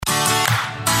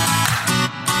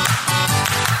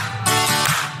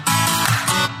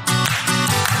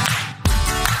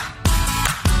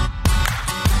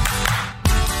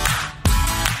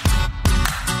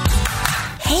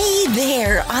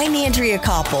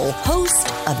Koppel, host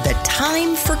of the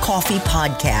Time for Coffee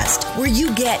podcast, where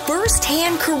you get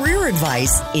firsthand career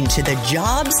advice into the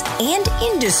jobs and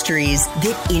industries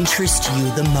that interest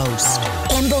you the most.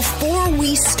 And before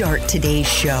we start today's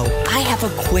show, I have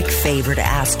a quick favor to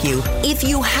ask you. If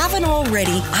you haven't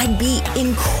already, I'd be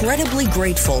incredibly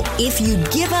grateful if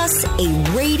you'd give us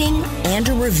a rating and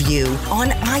a review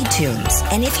on iTunes.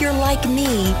 And if you're like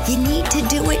me, you need to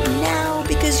do it now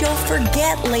because you'll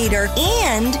forget later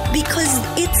and because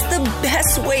it's the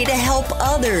best way to help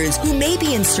others who may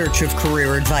be in search of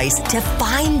career advice to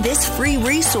find this free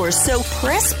resource. So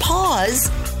press pause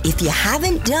if you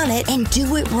haven't done it and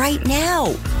do it right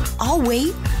now. I'll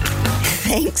wait.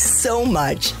 Thanks so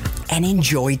much and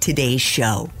enjoy today's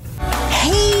show.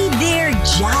 Hey there,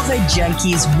 Java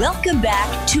Junkies. Welcome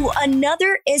back to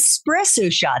another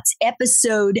Espresso Shots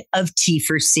episode of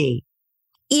T4C.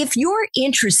 If you're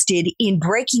interested in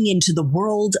breaking into the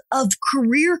world of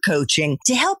career coaching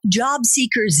to help job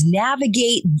seekers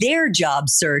navigate their job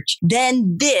search,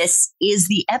 then this is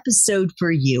the episode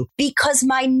for you because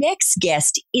my next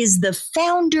guest is the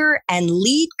founder and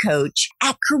lead coach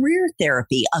at Career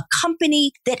Therapy, a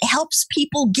company that helps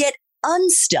people get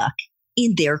unstuck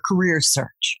in their career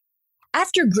search.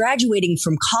 After graduating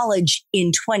from college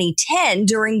in 2010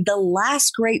 during the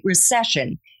last Great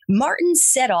Recession, Martin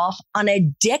set off on a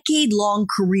decade-long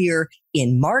career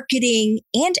in marketing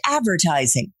and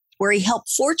advertising, where he helped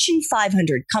Fortune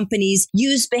 500 companies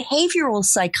use behavioral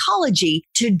psychology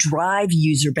to drive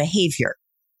user behavior.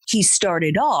 He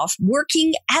started off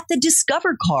working at the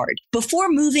Discover Card before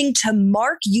moving to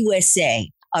Mark USA,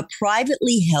 a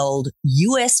privately held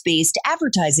US-based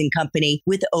advertising company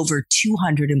with over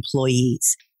 200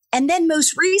 employees. And then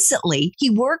most recently, he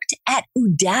worked at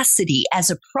Udacity as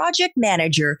a project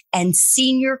manager and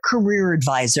senior career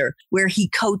advisor, where he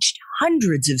coached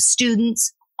hundreds of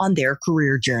students on their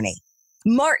career journey.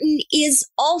 Martin is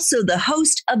also the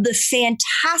host of the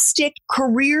fantastic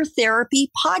Career Therapy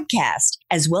podcast,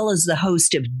 as well as the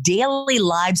host of daily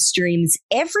live streams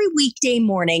every weekday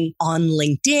morning on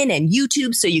LinkedIn and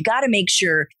YouTube. So you got to make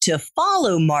sure to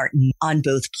follow Martin on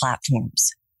both platforms.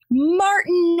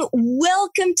 Martin,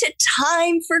 welcome to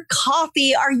Time for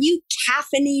Coffee. Are you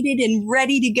caffeinated and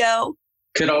ready to go?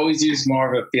 Could always use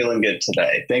more of a feeling good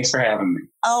today. Thanks for having me.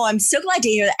 Oh, I'm so glad to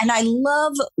hear that. And I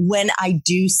love when I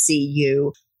do see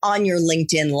you on your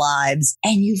LinkedIn lives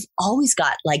and you've always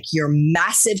got like your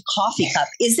massive coffee cup.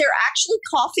 Is there actually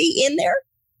coffee in there?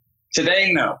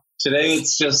 Today, no. Today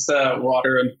it's just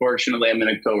water. Unfortunately, I'm in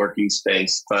a co-working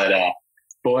space, but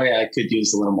boy, I could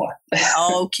use a little more.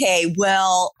 Okay,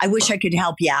 well, I wish I could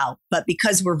help you out, but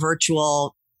because we're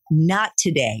virtual, not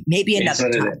today. Maybe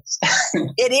another time.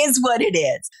 It is what it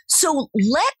is. So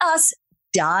let us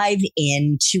dive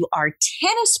into our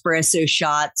 10 espresso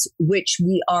shots, which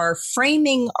we are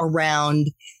framing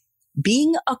around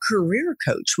being a career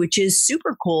coach, which is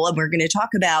super cool. And we're going to talk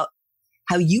about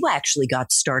how you actually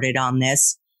got started on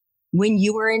this when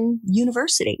you were in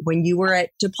university, when you were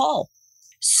at DePaul.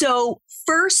 So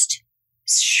first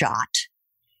shot,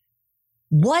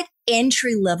 what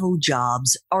entry-level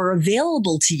jobs are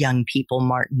available to young people,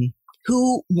 Martin,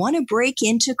 who want to break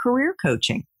into career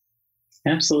coaching?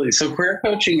 Absolutely. So career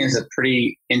coaching is a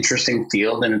pretty interesting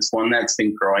field, and it's one that's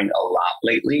been growing a lot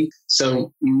lately.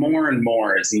 So more and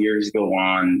more as the years go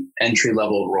on,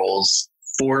 entry-level roles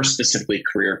for specifically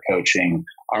career coaching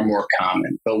are more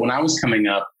common. But when I was coming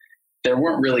up, there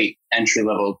weren't really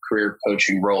entry-level career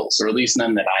coaching roles, or at least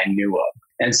none that I knew of.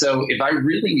 And so if I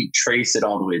really trace it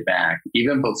all the way back,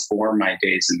 even before my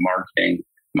days in marketing,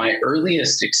 my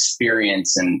earliest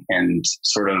experience and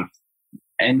sort of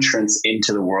entrance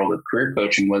into the world of career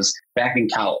coaching was back in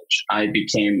college. I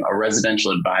became a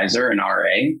residential advisor, an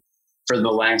RA, for the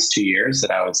last 2 years that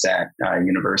I was at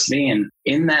university. And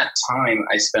in that time,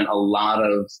 I spent a lot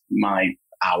of my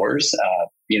hours,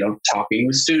 talking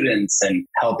with students and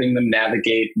helping them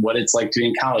navigate what it's like to be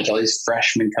in college. All these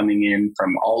freshmen coming in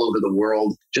from all over the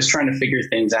world, just trying to figure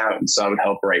things out. And so I would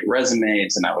help write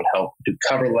resumes and I would help do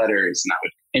cover letters and I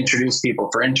would introduce people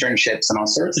for internships and all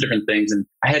sorts of different things. And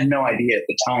I had no idea at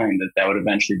the time that that would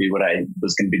eventually be what I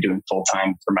was going to be doing full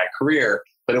time for my career.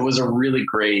 But it was a really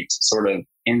great sort of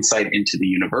insight into the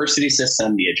university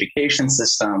system, the education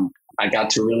system. I got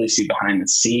to really see behind the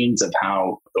scenes of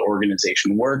how the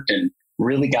organization worked and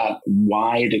really got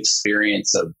wide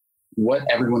experience of what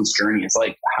everyone's journey is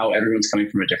like, how everyone's coming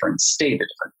from a different state, a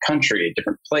different country, a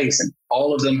different place, and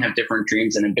all of them have different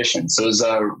dreams and ambitions. So it was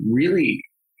a really,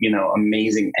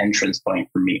 amazing entrance point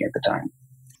for me at the time.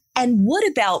 And what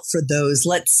about for those,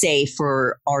 let's say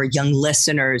for our young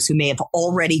listeners who may have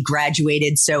already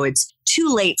graduated, so it's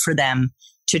too late for them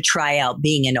to try out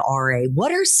being an RA,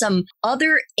 what are some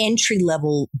other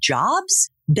entry-level jobs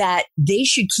that they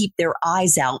should keep their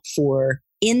eyes out for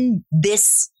in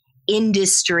this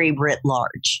industry writ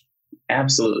large?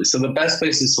 Absolutely. So the best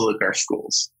places to look are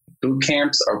schools. Boot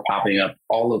camps are popping up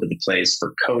all over the place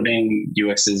for coding,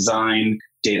 UX design,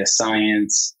 data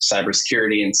science,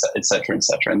 cybersecurity, and et cetera, et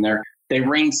cetera. And they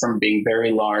range from being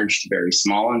very large to very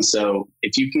small. And so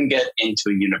if you can get into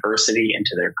a university,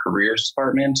 into their careers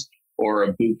department, or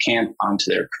a boot camp onto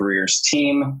their careers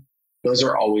team, those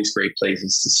are always great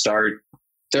places to start.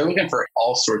 They're looking for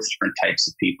all sorts of different types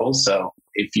of people. So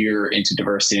if you're into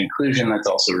diversity and inclusion, that's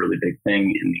also a really big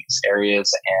thing in these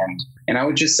areas. And I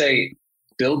would just say,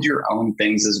 build your own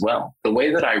things as well. The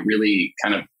way that I really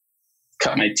kind of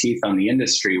cut my teeth on the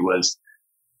industry was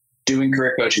doing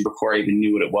career coaching before I even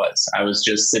knew what it was. I was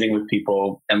just sitting with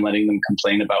people and letting them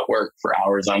complain about work for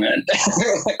hours on end.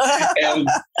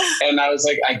 and I was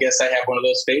like, I guess I have one of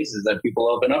those phases that people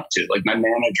open up to. Like my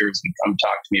managers would come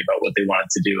talk to me about what they wanted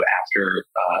to do after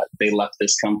they left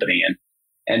this company.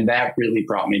 And that really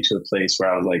brought me to a place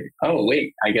where I was like, oh,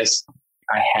 wait, I guess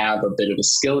I have a bit of a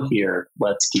skill here.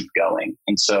 Let's keep going.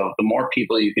 And so the more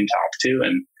people you can talk to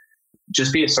and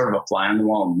just be a sort of a fly on the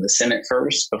wall and listen at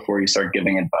first before you start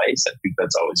giving advice. I think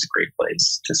that's always a great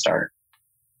place to start.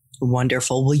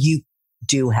 Wonderful. Well, you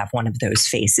do have one of those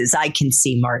faces. I can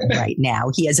see Martin right now.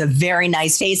 He has a very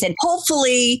nice face, and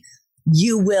hopefully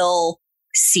you will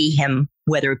see him,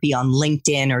 whether it be on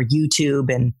LinkedIn or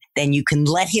YouTube, and then you can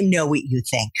let him know what you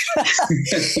think.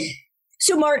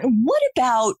 So Martin, what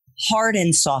about hard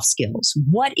and soft skills?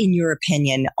 What, in your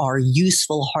opinion, are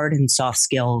useful hard and soft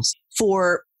skills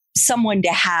for someone to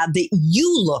have that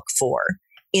you look for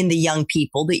in the young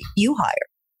people that you hire?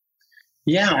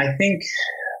 Yeah, I think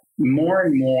more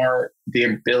and more the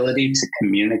ability to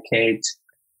communicate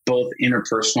both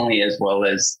interpersonally as well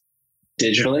as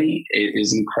digitally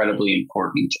is incredibly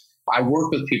important. I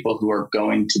work with people who are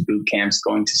going to boot camps,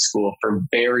 going to school for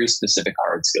very specific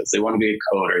hard skills. They want to be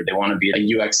a coder. They want to be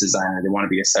a UX designer. They want to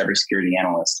be a cybersecurity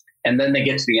analyst. And then they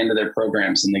get to the end of their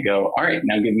programs and they go, all right,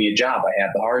 now give me a job. I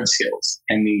have the hard skills.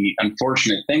 And the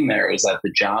unfortunate thing there is that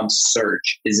the job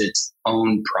search is its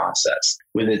own process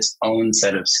with its own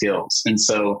set of skills. And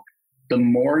so the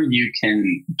more you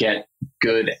can get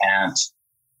good at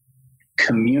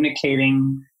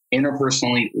communicating,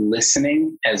 interpersonally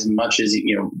listening as much as,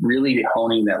 really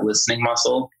honing that listening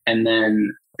muscle, and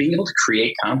then being able to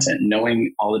create content,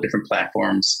 knowing all the different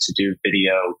platforms to do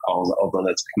video calls, although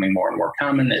that's becoming more and more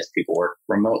common as people work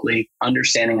remotely,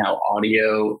 understanding how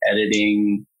audio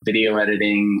editing, video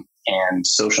editing, and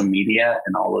social media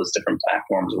and all those different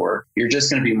platforms work, you're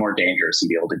just going to be more dangerous and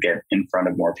be able to get in front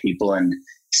of more people. And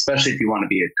especially if you want to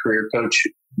be a career coach,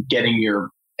 getting your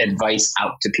advice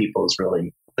out to people is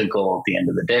really the goal at the end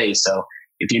of the day. So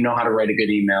if you know how to write a good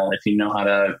email, if you know how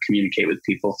to communicate with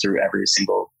people through every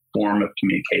single form of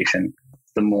communication,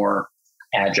 the more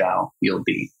agile you'll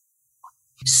be.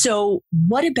 So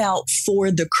what about for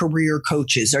the career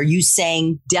coaches? Are you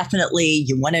saying definitely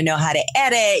you want to know how to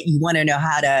edit, you want to know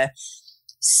how to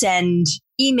send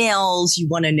emails, you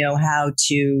want to know how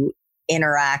to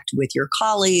interact with your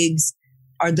colleagues?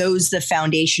 Are those the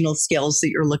foundational skills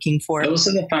that you're looking for? Those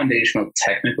are the foundational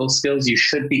technical skills. You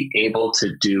should be able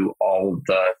to do all of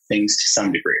the things to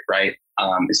some degree, right?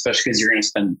 Especially because you're going to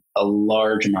spend a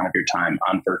large amount of your time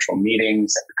on virtual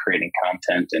meetings and creating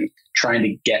content and trying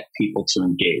to get people to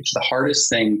engage. The hardest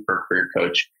thing for a career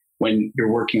coach when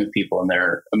you're working with people and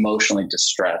they're emotionally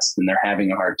distressed and they're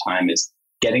having a hard time is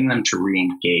getting them to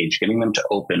re-engage, getting them to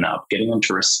open up, getting them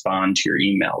to respond to your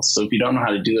emails. So if you don't know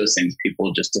how to do those things, people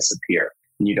will just disappear.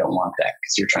 And you don't want that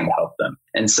because you're trying to help them.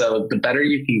 And so the better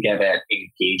you can get at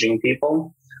engaging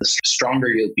people, the stronger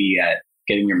you'll be at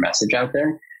getting your message out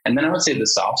there. And then I would say the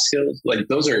soft skills, like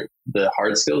those are the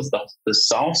hard skills. The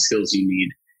soft skills you need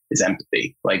is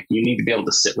empathy. Like you need to be able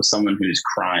to sit with someone who's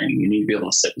crying. You need to be able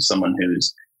to sit with someone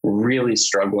who's really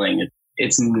struggling.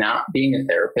 It's not being a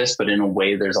therapist, but in a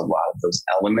way, there's a lot of those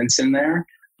elements in there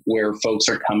where folks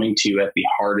are coming to you at the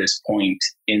hardest point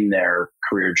in their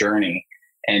career journey.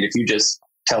 And if you just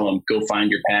tell them, go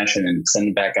find your passion and send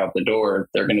it back out the door,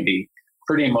 they're going to be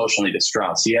pretty emotionally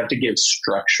distraught. So you have to give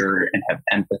structure and have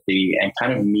empathy and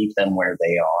kind of meet them where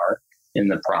they are in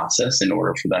the process in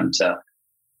order for them to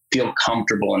feel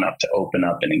comfortable enough to open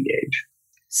up and engage.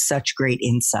 Such great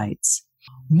insights.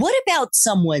 What about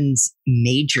someone's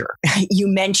major? You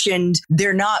mentioned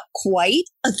they're not quite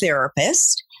a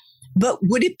therapist, but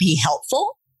would it be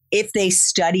helpful if they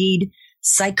studied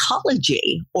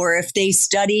psychology or if they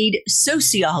studied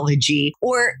sociology,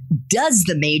 or does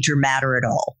the major matter at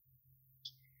all?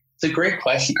 It's a great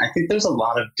question. I think there's a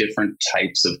lot of different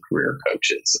types of career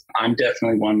coaches. I'm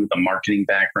definitely one with a marketing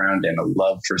background and a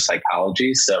love for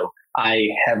psychology. So I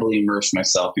heavily immerse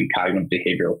myself in cognitive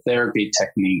behavioral therapy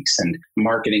techniques and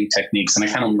marketing techniques, and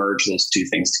I kind of merge those two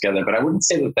things together. But I wouldn't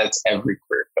say that that's every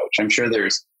career coach. I'm sure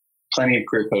there's plenty of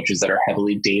career coaches that are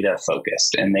heavily data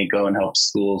focused and they go and help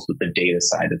schools with the data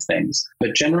side of things.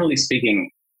 But generally speaking,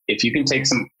 if you can take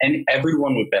some, and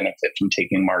everyone would benefit from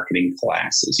taking marketing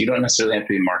classes. You don't necessarily have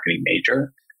to be a marketing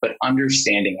major, but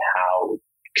understanding how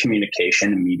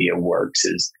communication and media works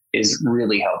is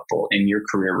really helpful in your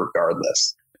career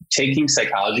regardless. Taking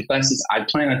psychology classes, I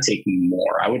plan on taking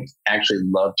more. I would actually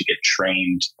love to get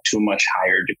trained to a much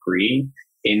higher degree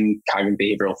in cognitive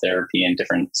behavioral therapy and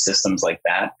different systems like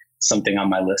that. Something on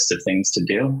my list of things to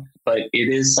do. But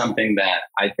it is something that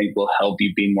I think will help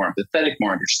you be more empathetic,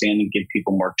 more understanding, give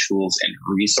people more tools and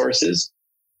resources.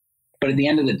 But at the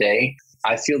end of the day,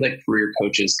 I feel that career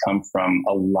coaches come from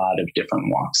a lot of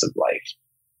different walks of life.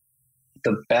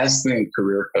 The best thing a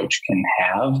career coach can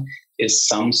have is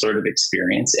some sort of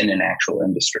experience in an actual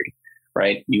industry,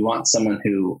 right? You want someone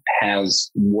who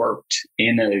has worked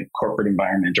in a corporate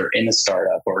environment or in a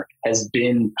startup or has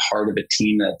been part of a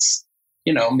team that's,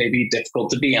 maybe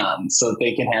difficult to be on, so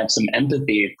they can have some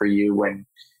empathy for you when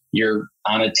you're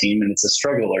on a team and it's a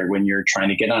struggle, or when you're trying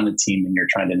to get on a team and you're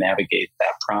trying to navigate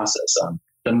that process.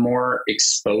 The more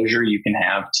exposure you can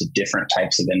have to different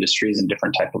types of industries and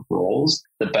different type of roles,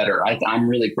 the better. I'm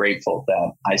really grateful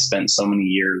that I spent so many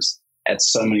years at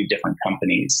so many different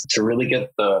companies to really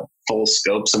get the full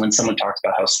scope. So when someone talks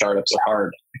about how startups are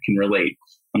hard, I can relate.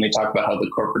 When they talk about how the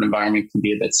corporate environment can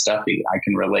be a bit stuffy, I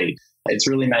can relate. It's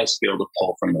really nice to be able to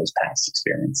pull from those past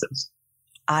experiences.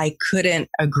 I couldn't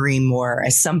agree more.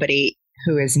 As somebody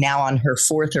who is now on her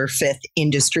fourth or fifth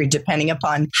industry, depending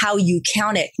upon how you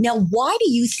count it. Now, why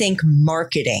do you think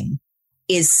marketing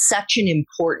is such an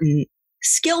important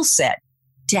skill set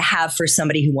to have for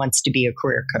somebody who wants to be a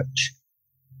career coach?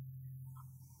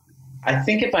 I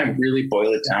think if I really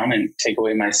boil it down and take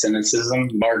away my cynicism,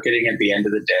 marketing at the end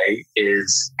of the day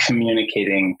is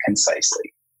communicating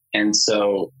concisely. And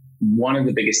so one of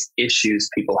the biggest issues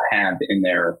people have in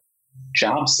their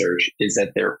job search is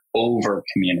that they're over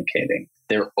communicating,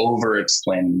 they're over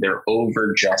explaining, they're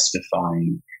over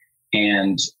justifying,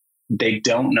 and they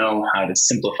don't know how to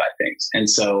simplify things. And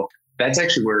so that's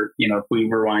actually where, if we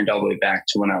rewind all the way back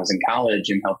to when I was in college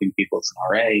and helping people as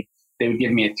an RA, they would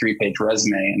give me a 3-page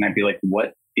resume and I'd be like,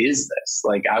 what is this?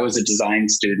 Like, I was a design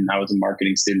student, I was a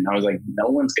marketing student. I was like, no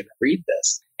one's going to read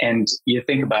this. And you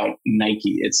think about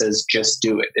Nike, it says, just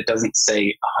do it. It doesn't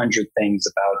say 100 things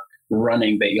about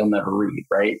running that you'll never read,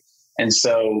 right? And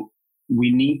so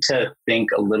we need to think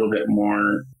a little bit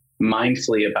more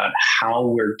mindfully about how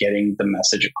we're getting the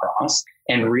message across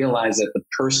and realize that the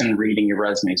person reading your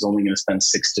resume is only going to spend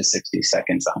 6 to 60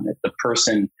 seconds on it. The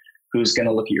person who's going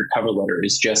to look at your cover letter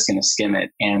is just going to skim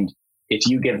it. And if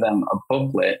you give them a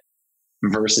booklet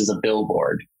versus a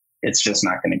billboard, it's just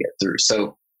not going to get through.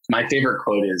 So my favorite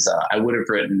quote is, I would have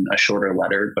written a shorter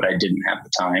letter, but I didn't have the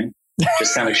time.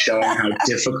 Just kind of showing how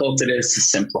difficult it is to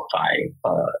simplify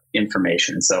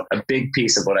information. So a big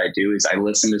piece of what I do is I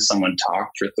listen to someone talk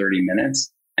for 30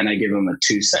 minutes and I give them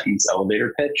a 2-sentence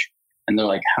elevator pitch. And they're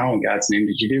like, how in God's name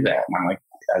did you do that? And I'm like,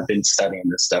 I've been studying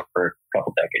this stuff for a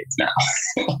couple decades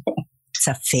now. It's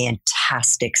a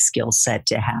fantastic skill set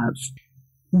to have.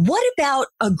 What about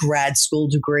a grad school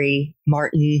degree,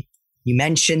 Martin? You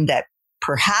mentioned that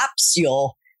perhaps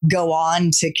you'll go on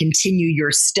to continue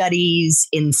your studies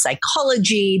in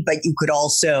psychology, but you could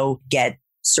also get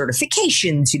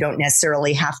certifications. You don't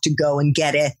necessarily have to go and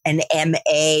get an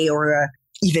MA or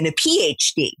even a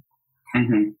PhD.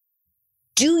 Mm-hmm.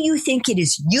 Do you think it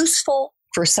is useful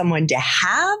for someone to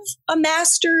have a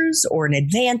master's or an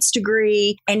advanced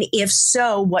degree? And if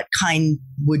so, what kind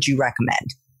would you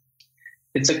recommend?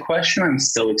 It's a question I'm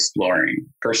still exploring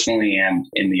personally and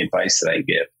in the advice that I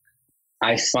give.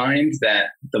 I find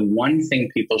that the one thing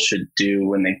people should do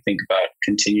when they think about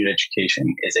continued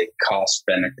education is a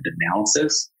cost-benefit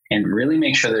analysis and really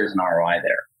make sure there's an ROI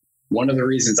there. One of the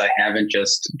reasons I haven't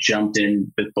just jumped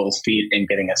in with both feet and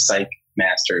getting a psych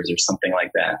master's or something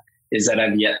like that is that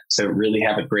I've yet to really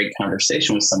have a great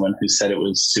conversation with someone who said it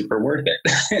was super worth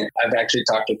it. I've actually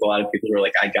talked with a lot of people who are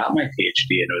like, I got my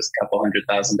PhD and it was a couple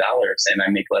 $100,000 and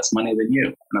I make less money than you.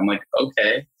 And I'm like,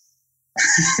 okay.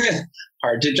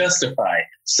 Hard to justify.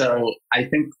 So I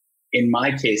think in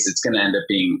my case, it's going to end up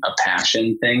being a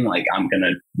passion thing. Like, I'm going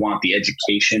to want the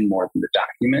education more than the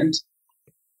document.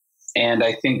 And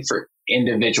I think for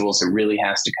individuals, it really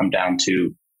has to come down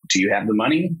to, do you have the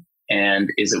money and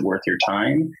is it worth your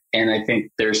time? And I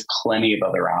think there's plenty of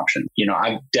other options.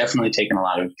 I've definitely taken a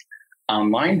lot of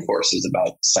online courses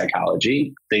about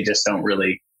psychology. They just don't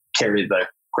really carry the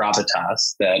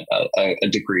gravitas that a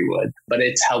degree would, but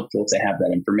it's helpful to have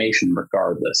that information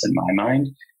regardless in my mind.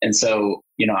 And so,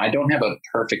 I don't have a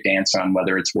perfect answer on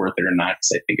whether it's worth it or not,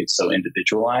 because I think it's so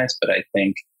individualized. But I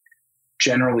think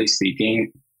generally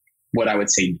speaking, what I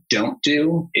would say don't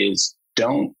do is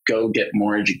don't go get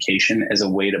more education as a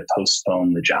way to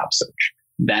postpone the job search.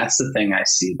 That's the thing I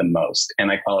see the most.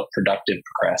 And I call it productive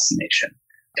procrastination.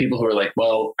 People who are like,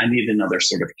 well, I need another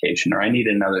certification, or I need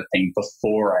another thing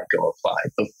before I go apply,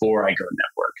 before I go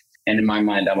network. And in my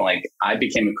mind, I'm like, I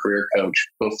became a career coach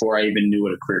before I even knew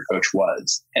what a career coach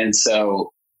was. And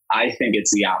so I think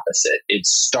it's the opposite. It's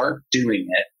start doing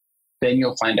it. Then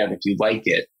you'll find out if you like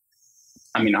it.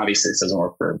 I mean, obviously this doesn't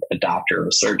work for a doctor or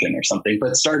a surgeon or something,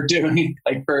 but start doing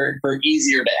like for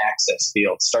easier to access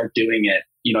fields, start doing it.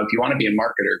 If you want to be a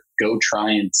marketer, go try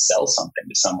and sell something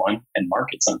to someone and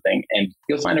market something. And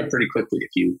you'll find out pretty quickly if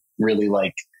you really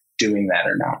like doing that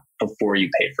or not before you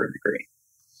pay for a degree.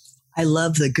 I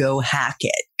love the go hack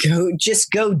it. Go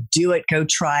do it. Go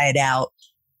try it out.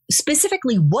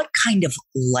 Specifically, what kind of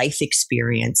life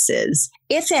experiences,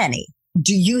 if any,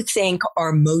 do you think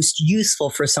are most useful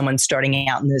for someone starting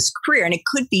out in this career? And it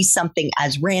could be something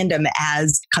as random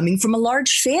as coming from a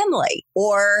large family,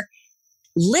 or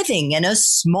living in a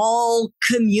small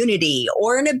community,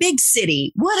 or in a big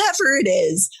city, whatever it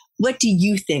is. What do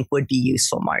you think would be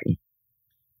useful, Martin?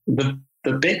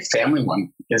 The big family one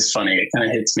is funny. It kind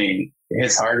of hits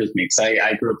hard with me, because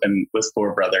I grew up with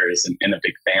 4 brothers in a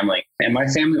big family. And my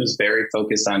family was very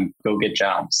focused on go get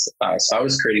jobs. So I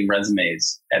was creating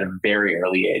resumes at a very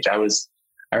early age.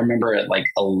 I remember at like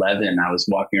 11, I was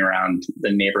walking around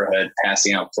the neighborhood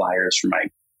passing out flyers for my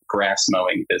grass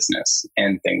mowing business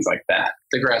and things like that.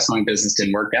 The grass mowing business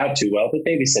didn't work out too well, but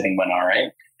babysitting went all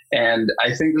right. And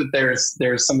I think that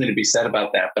there's something to be said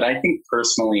about that. But I think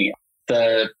personally,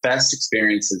 the best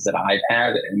experiences that I've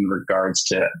had in regards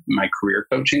to my career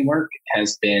coaching work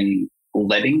has been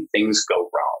letting things go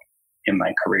wrong in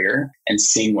my career and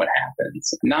seeing what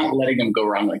happens. Not letting them go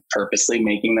wrong, like purposely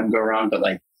making them go wrong, but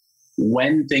like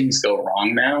when things go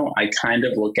wrong now, I kind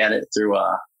of look at it through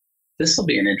this will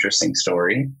be an interesting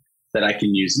story that I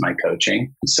can use in my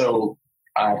coaching. So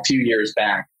a few years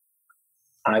back,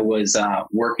 I was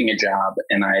working a job,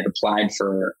 and I had applied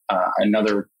for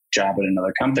another job at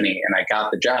another company, and I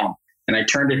got the job, and I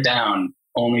turned it down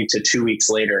only to 2 weeks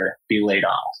later be laid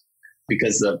off,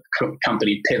 because the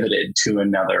company pivoted to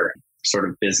another sort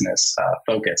of business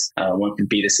focus, went from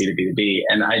B2C to B2B.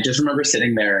 And I just remember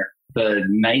sitting there the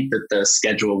night that the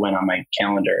schedule went on my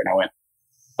calendar, and I went,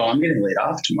 oh, I'm getting laid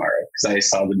off tomorrow, because I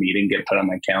saw the meeting get put on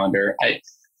my calendar.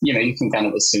 You can kind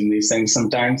of assume these things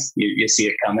sometimes. You see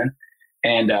it coming.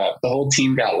 And the whole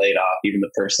team got laid off, even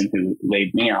the person who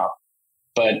laid me off.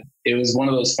 But it was one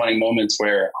of those funny moments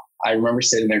where I remember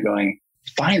sitting there going,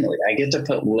 finally, I get to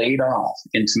put laid off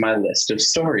into my list of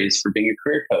stories for being a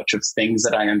career coach, of things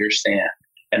that I understand.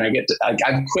 And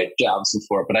I've quit jobs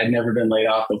before, but I'd never been laid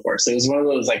off before. So it was one of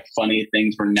those like funny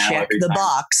things where now check the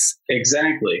box.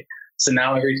 Exactly. So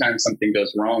now every time something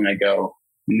goes wrong, I go,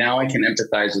 now I can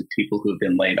empathize with people who've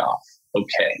been laid off.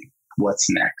 Okay, what's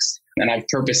next? And I've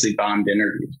purposely bombed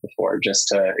interviews before just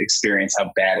to experience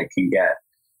how bad it can get.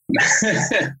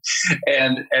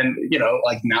 and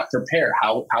like not prepare.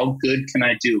 How good can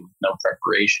I do with no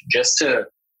preparation?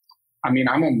 I'm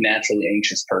a naturally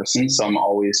anxious person, so I'm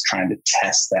always trying to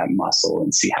test that muscle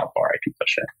and see how far I can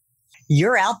push it.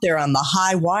 You're out there on the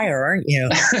high wire, aren't you?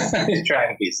 I try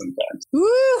to be sometimes.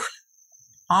 Woo!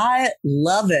 I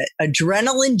love it.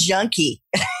 Adrenaline junkie.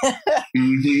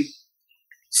 Mm-hmm.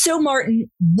 So, Martin,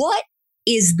 what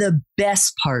is the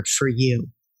best part for you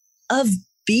of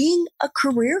being a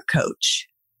career coach?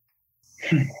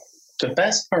 The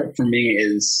best part for me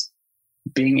is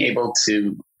being able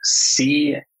to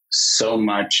see so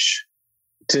much,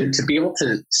 to be able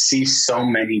to see so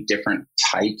many different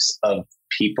types of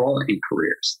people and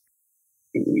careers.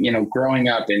 Growing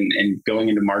up and going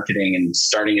into marketing and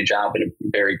starting a job in a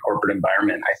very corporate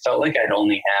environment, I felt like I'd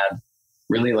only had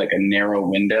really like a narrow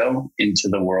window into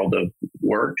the world of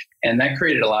work. And that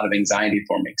created a lot of anxiety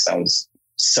for me, because I was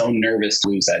so nervous to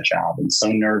lose that job, and so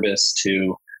nervous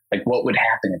to like, what would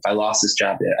happen if I lost this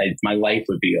job? My life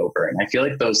would be over. And I feel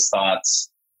like those thoughts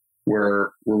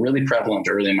were really prevalent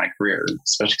early in my career,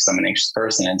 especially because I'm an anxious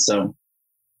person. And so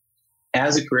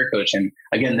as a career coach, and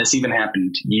again, this even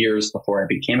happened years before I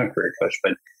became a career coach,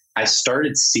 but I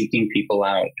started seeking people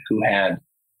out who had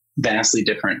vastly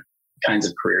different kinds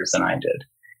of careers than I did.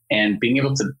 And being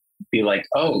able to be like,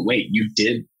 oh, wait, you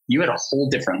you had a whole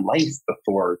different life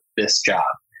before this job.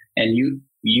 And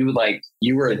you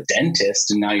were a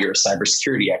dentist and now you're a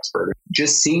cybersecurity expert.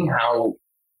 Just seeing how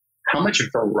much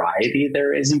variety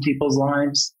there is in people's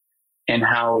lives and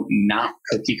how not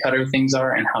cookie cutter things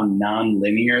are and how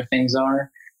non-linear things are.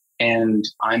 And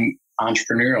I'm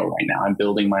entrepreneurial right now. I'm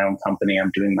building my own company.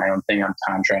 I'm doing my own thing. I'm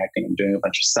contracting. I'm doing a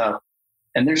bunch of stuff.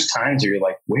 And there's times where you're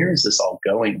like, where is this all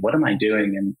going? What am I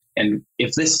doing? And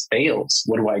if this fails,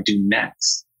 what do I do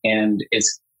next? And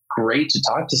it's great to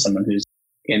talk to someone who's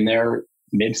in their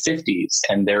mid 50s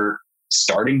and they're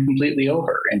starting completely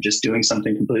over and just doing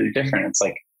something completely different. It's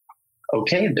like,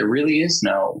 okay, there really is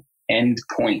no end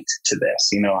point to this.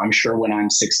 You know, I'm sure when I'm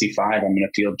 65, I'm going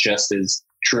to feel just as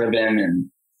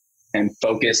driven and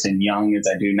focused and young as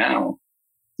I do now.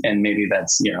 And maybe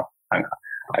that's, you know,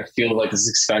 I feel like a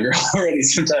 65-year-old already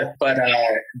sometimes, but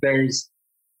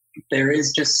there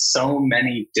is just so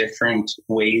many different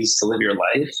ways to live your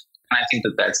life. And I think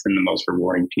that that's been the most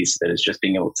rewarding piece of it, is just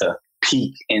being able to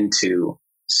peek into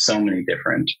so many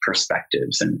different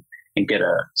perspectives and get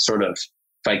a sort of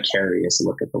vicarious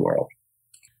look at the world.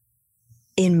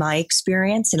 In my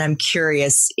experience, and I'm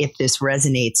curious if this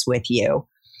resonates with you,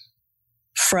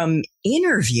 from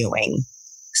interviewing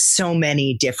so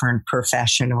many different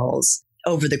professionals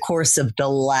over the course of the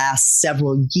last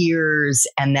several years,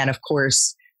 and then, of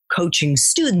course, coaching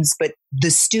students, but the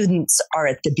students are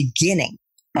at the beginning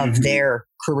of their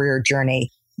career journey.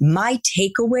 My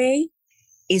takeaway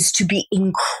is to be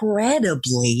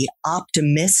incredibly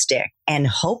optimistic and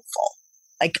hopeful.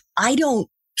 Like, I don't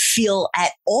feel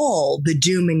at all the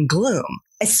doom and gloom,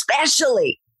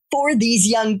 especially for these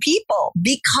young people,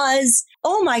 because,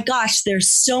 oh my gosh,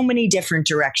 there's so many different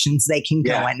directions they can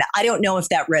go in. I don't know if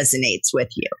that resonates with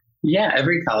you. Yeah,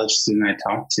 every college student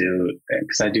I talk to,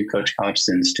 because I do coach college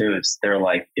students too, they're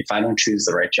like, if I don't choose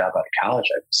the right job out of college,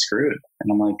 I'm screwed.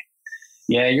 And I'm like,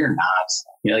 yeah, you're not.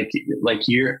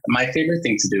 My favorite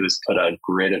thing to do is put a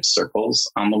grid of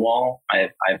circles on the wall. I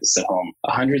have this at home,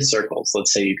 100 circles.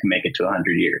 Let's say you can make it to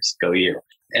 100 years. Go you.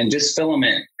 And just fill them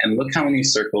in and look how many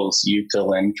circles you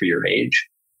fill in for your age.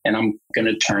 And I'm going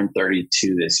to turn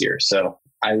 32 this year. So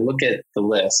I look at the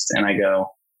list and I go,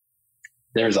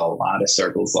 there's a lot of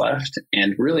circles left.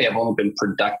 And really, I've only been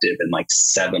productive in like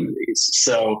 7 of these.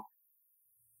 So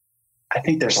I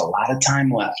think there's a lot of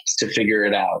time left to figure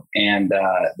it out. And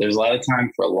there's a lot of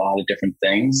time for a lot of different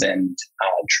things, and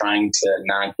trying to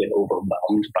not get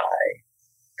overwhelmed by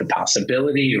the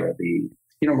possibility or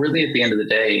really at the end of the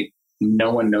day,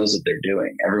 no one knows what they're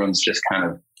doing. Everyone's just kind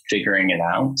of figuring it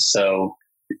out. So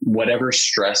whatever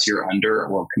stress you're under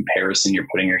or comparison you're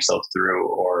putting yourself through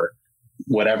or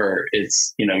whatever,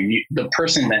 it's, the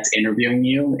person that's interviewing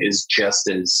you is just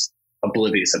as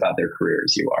oblivious about their career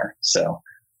as you are. So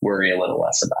worry a little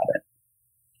less about it.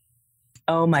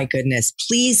 Oh my goodness.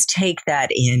 Please take that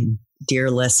in,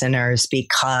 dear listeners,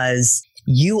 because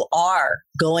you are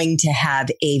going to have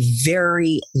a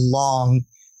very long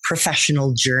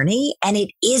professional journey, and it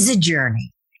is a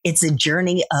journey. It's a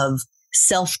journey of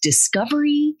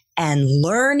self-discovery and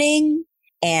learning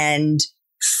and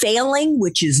failing,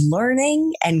 which is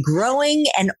learning, and growing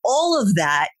and all of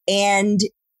that. And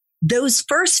those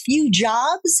first few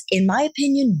jobs, in my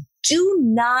opinion, do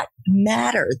not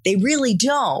matter. They really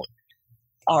don't.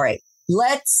 All right,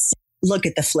 let's look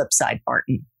at the flip side,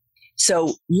 Martin. So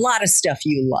a lot of stuff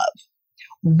you love.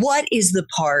 What is the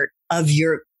part of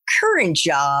your current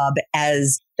job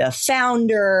as the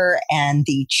founder and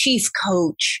the chief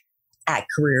coach at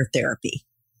Career Therapy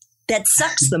that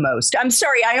sucks the most? I'm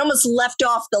sorry, I almost left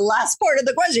off the last part of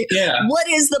the question. Yeah. What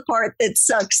is the part that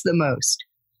sucks the most?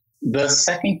 The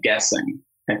second guessing,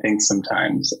 I think,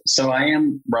 sometimes. So I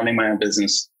am running my own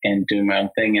business and doing my own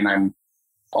thing, and I'm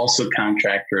also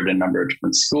contractor at a number of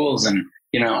different schools. And,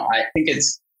 I think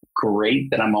it's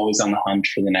great that I'm always on the hunt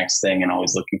for the next thing and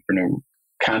always looking for new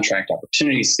contract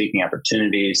opportunities, speaking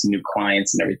opportunities, new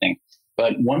clients and everything.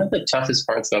 But one of the toughest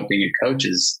parts about being a coach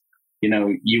is,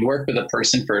 you work with a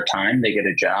person for a time, they get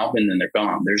a job, and then they're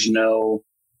gone.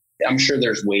 I'm sure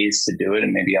there's ways to do it,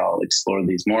 and maybe I'll explore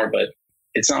these more, but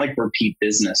it's not like repeat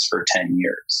business for 10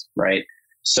 years, right?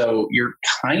 So you're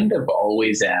kind of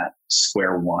always at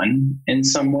square one in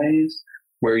some ways,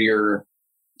 where you're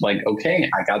like, okay,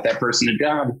 I got that person a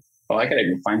job. Oh, I got to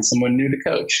go find someone new to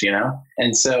coach,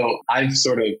 And so I've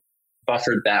sort of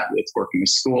buffered that with working with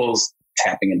schools,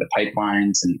 tapping into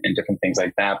pipelines and different things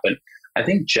like that. But I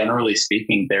think generally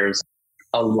speaking, there's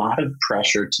a lot of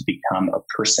pressure to become a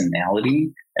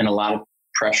personality and a lot of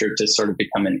pressure to sort of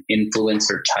become an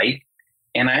influencer type.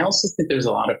 And I also think there's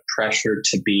a lot of pressure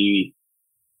to be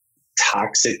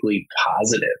toxically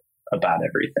positive about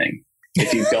everything.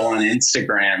 if you go on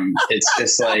Instagram, it's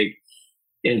just like,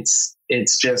 it's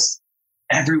just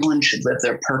everyone should live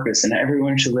their purpose and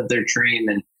everyone should live their dream.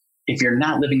 And if you're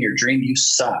not living your dream, you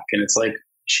suck. And it's like,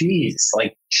 geez,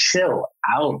 like chill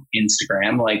out,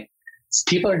 Instagram. Like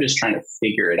people are just trying to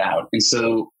figure it out. And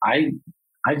so I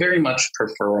very much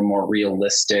prefer a more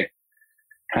realistic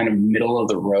kind of middle of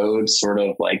the road sort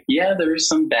of like, yeah, there's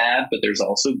some bad, but there's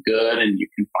also good and you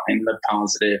can find the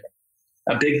positive.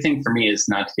 A big thing for me is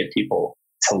not to get people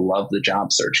to love the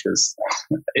job search because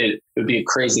it would be a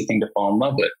crazy thing to fall in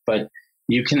love with, but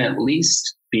you can at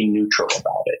least be neutral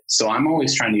about it. So I'm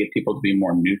always trying to get people to be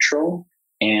more neutral.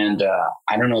 And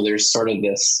I don't know, there's sort of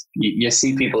this, you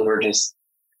see people who are just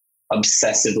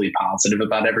obsessively positive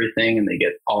about everything and they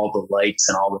get all the likes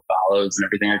and all the follows and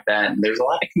everything like that. And there's a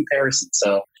lot of comparison.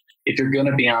 So if you're going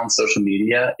to be on social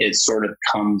media, it sort of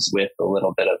comes with a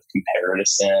little bit of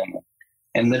comparison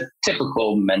and the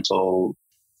typical mental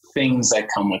things that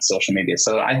come with social media.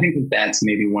 So I think that's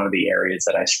maybe one of the areas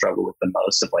that I struggle with the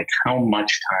most of like, how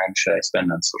much time should I spend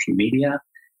on social media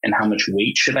and how much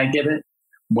weight should I give it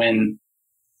when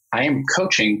I am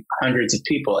coaching hundreds of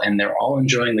people and they're all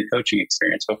enjoying the coaching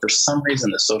experience. But for some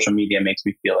reason, the social media makes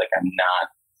me feel like I'm not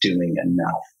doing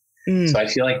enough. So I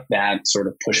feel like that sort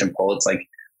of push and pull. It's like,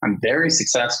 I'm very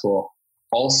successful.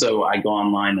 Also, I go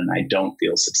online and I don't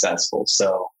feel successful.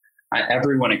 So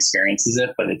everyone experiences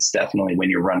it, but it's definitely when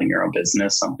you're running your own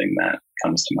business, something that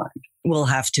comes to mind. We'll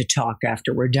have to talk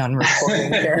after we're done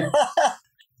recording here.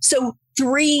 So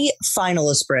 3 final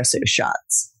espresso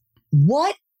shots.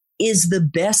 What is the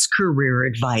best career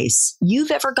advice you've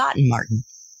ever gotten, Martin?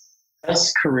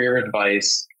 Best career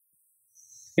advice.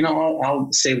 You know, I'll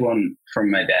say one from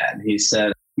my dad. He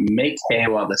said, make hay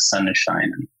while the sun is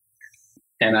shining.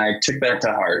 And I took that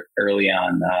to heart early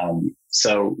on.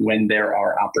 So when there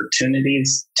are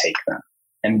opportunities, take them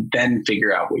and then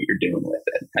figure out what you're doing with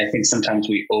it. I think sometimes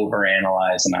we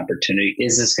overanalyze an opportunity.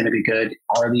 Is this going to be good?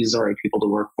 Are these the right people to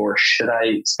work for? Should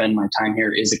I spend my time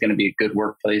here? Is it going to be a good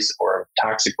workplace or a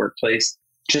toxic workplace?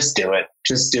 Just do it.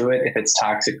 Just do it. If it's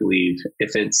toxic, leave.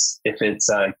 If it's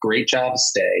a great job,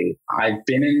 stay. I've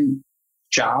been in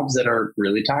jobs that are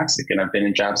really toxic and I've been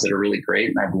in jobs that are really great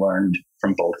and I've learned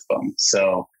from both of them.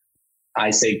 So I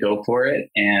say go for it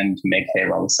and make hay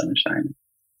while the sun is shining.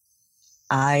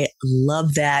 I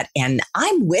love that. And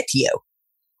I'm with you.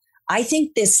 I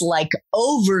think this like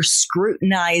over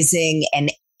scrutinizing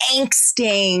and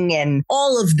angsting and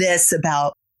all of this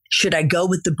about, should I go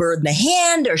with the bird in the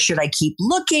hand or should I keep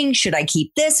looking? Should I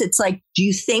keep this? It's like, do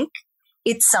you think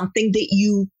it's something that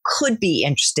you could be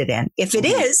interested in? If it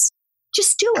is,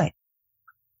 just do it.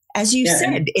 As you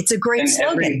said, it's a great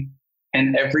slogan.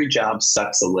 Every job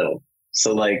sucks a little.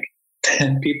 So like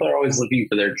people are always looking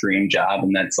for their dream job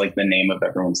and that's like the name of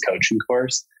everyone's coaching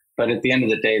course. But at the end of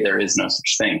the day, there is no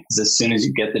such thing. Because as soon as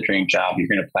you get the dream job, you're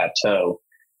going to plateau.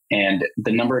 And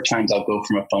the number of times I'll go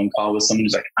from a phone call with someone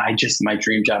who's like, my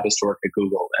dream job is to work at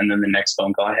Google. And then the next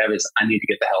phone call I have is, I need to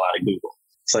get the hell out of Google.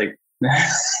 It's like,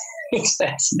 it's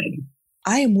fascinating.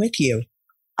 I am with you.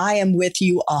 I am with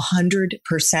you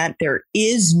 100%. There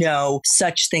is no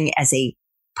such thing as a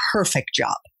perfect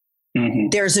job. Mm-hmm.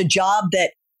 There's a job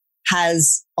that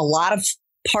has a lot of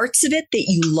parts of it that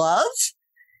you love,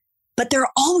 but there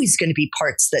are always going to be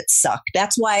parts that suck.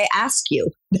 That's why I ask you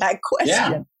that question.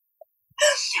 Yeah.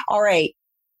 All right.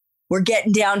 We're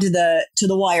getting down to the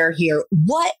wire here.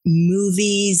 What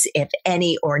movies, if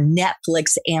any, or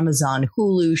Netflix, Amazon,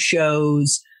 Hulu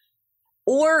shows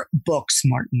or books,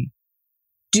 Martin,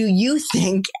 do you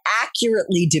think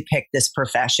accurately depict this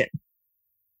profession?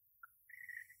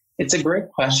 It's a great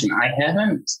question. I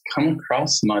haven't come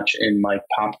across much in like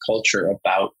pop culture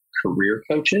about career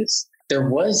coaches. There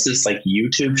was this like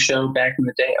YouTube show back in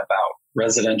the day about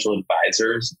residential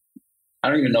advisors. I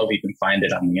don't even know if you can find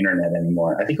it on the internet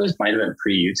anymore. I think it might have been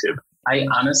pre-YouTube. I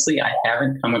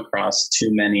haven't come across too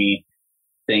many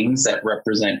things that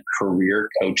represent career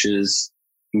coaches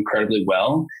incredibly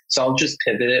well. So I'll just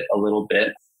pivot it a little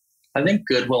bit. I think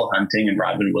Good Will Hunting and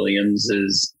Robin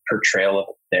Williams' portrayal of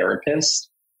a therapist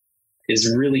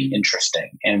is really interesting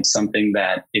and something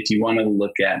that if you want to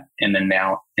look at and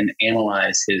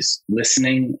analyze his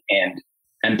listening and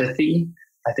empathy,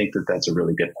 I think that that's a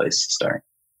really good place to start.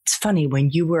 It's funny, when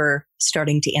you were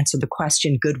starting to answer the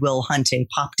question, Good Will Hunting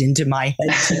popped into my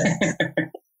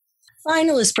head.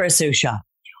 Final espresso shot.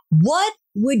 What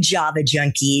would Java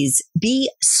junkies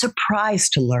be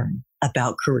surprised to learn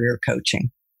about career coaching?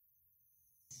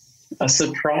 A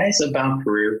surprise about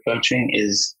career coaching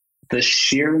is the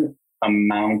sheer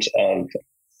amount of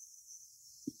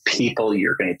people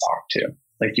you're going to talk to.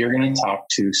 Like you're going to talk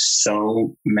to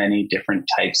so many different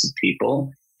types of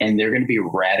people. and they're going to be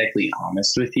radically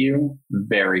honest with you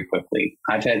very quickly.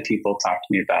 I've had people talk to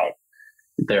me about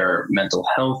their mental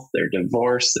health, their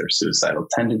divorce, their suicidal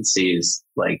tendencies,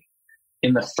 like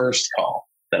in the first call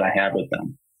that I have with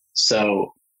them.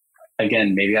 So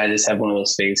again, maybe I just have one of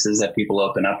those faces that people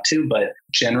open up to, but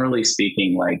generally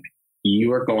speaking, like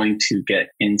you are going to get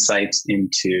insights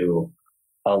into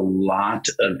a lot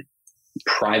of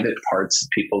private parts of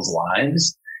people's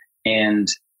lives. And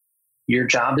your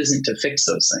job isn't to fix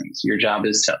those things. Your job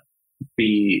is to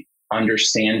be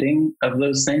understanding of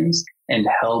those things and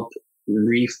help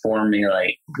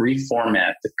reformat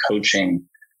the coaching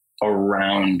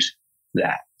around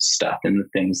that stuff and the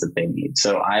things that they need.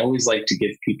 So I always like to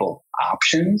give people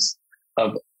options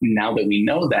of, now that we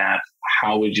know that,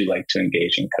 how would you like to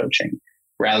engage in coaching?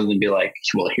 Rather than be like,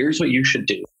 well, here's what you should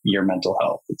do, your mental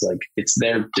health. It's like, it's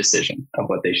their decision of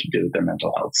what they should do with their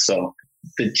mental health. So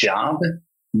the job,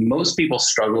 most people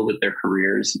struggle with their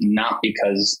careers, not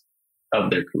because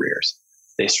of their careers.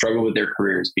 They struggle with their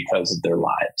careers because of their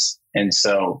lives. And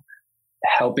so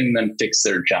helping them fix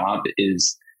their job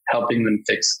is helping them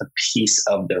fix a piece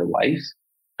of their life,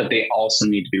 but they also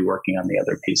need to be working on the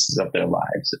other pieces of their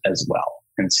lives as well.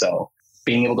 And so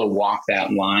being able to walk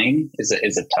that line is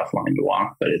a tough line to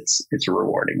walk, but it's a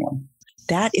rewarding one.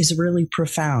 That is really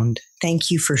profound. Thank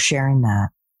you for sharing that.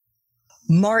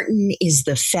 Martin is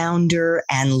the founder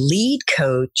and lead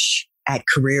coach at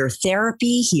Career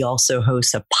Therapy. He also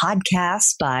hosts a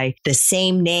podcast by the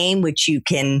same name, which you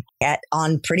can get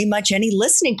on pretty much any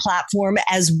listening platform,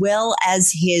 as well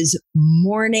as his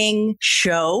morning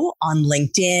show on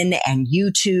LinkedIn and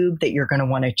YouTube that you're going to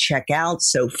want to check out.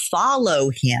 So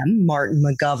follow him, Martin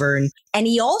McGovern. And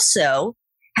he also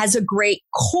has a great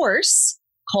course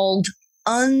called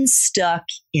Unstuck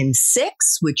in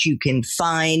 6, which you can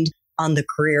find on the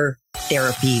Career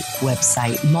Therapy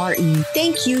website. Martin,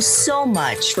 thank you so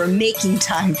much for making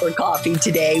time for coffee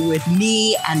today with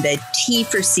me and the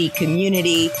T4C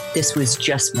community. This was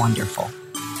just wonderful.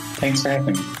 Thanks for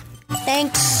having me.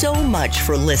 Thanks so much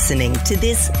for listening to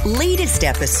this latest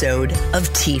episode of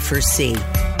T4C.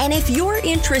 And if you're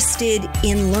interested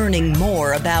in learning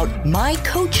more about my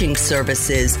coaching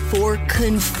services for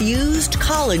confused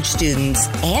college students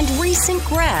and recent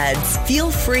grads, feel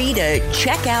free to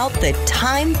check out the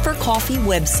Time for Coffee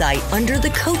website under the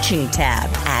coaching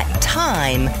tab at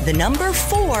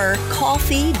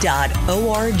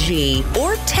time4coffee.org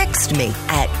or text me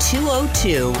at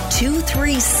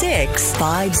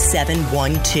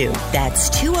 202-236-5712. That's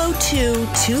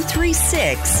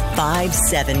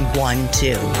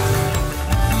 202-236-5712.